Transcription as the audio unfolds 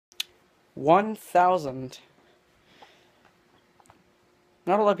1,000.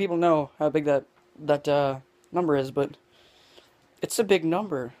 Not a lot of people know how big that number is, but it's a big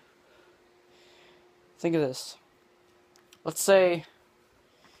number. Think of this. Let's say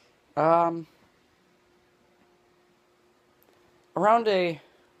um, around a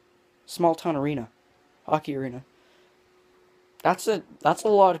small town arena, hockey arena. That's a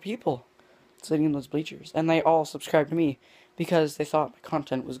lot of people sitting in those bleachers, and they all subscribed to me because they thought my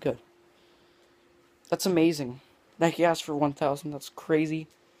content was good. That's amazing. Nike asked for 1,000. That's crazy.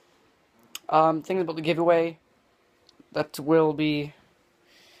 Things about the giveaway that will be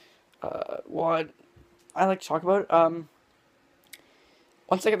what I like to talk about.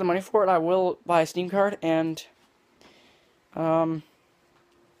 Once I get the money for it, I will buy a Steam card and yeah,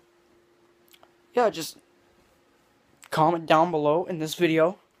 just comment down below in this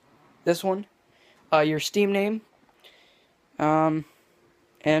video, this one, your Steam name, and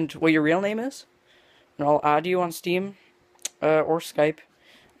what your real name is, and I'll add you on Steam or Skype.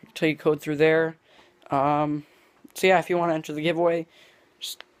 I can tell you code through there. So yeah, if you want to enter the giveaway,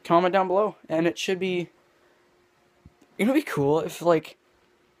 just comment down below, and it should be. It'd be cool if it'd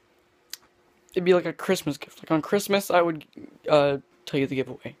be like a Christmas gift. Like on Christmas, I would tell you the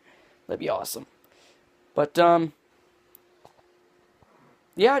giveaway. That'd be awesome. But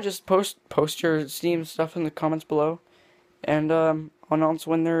yeah, just post your Steam stuff in the comments below, and I'll announce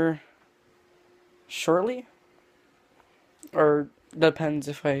when they're shortly. Or depends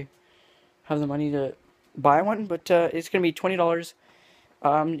if I have the money to buy one. But it's gonna be $20.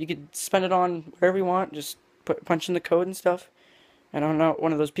 You could spend it on whatever you want. Just punch in the code and stuff. And I'm not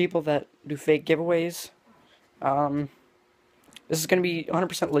one of those people that do fake giveaways. This is gonna be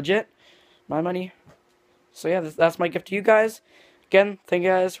 100% legit, my money. So yeah, that's my gift to you guys. Again, thank you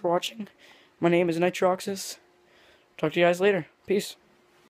guys for watching. My name is Nitroxus. Talk to you guys later. Peace.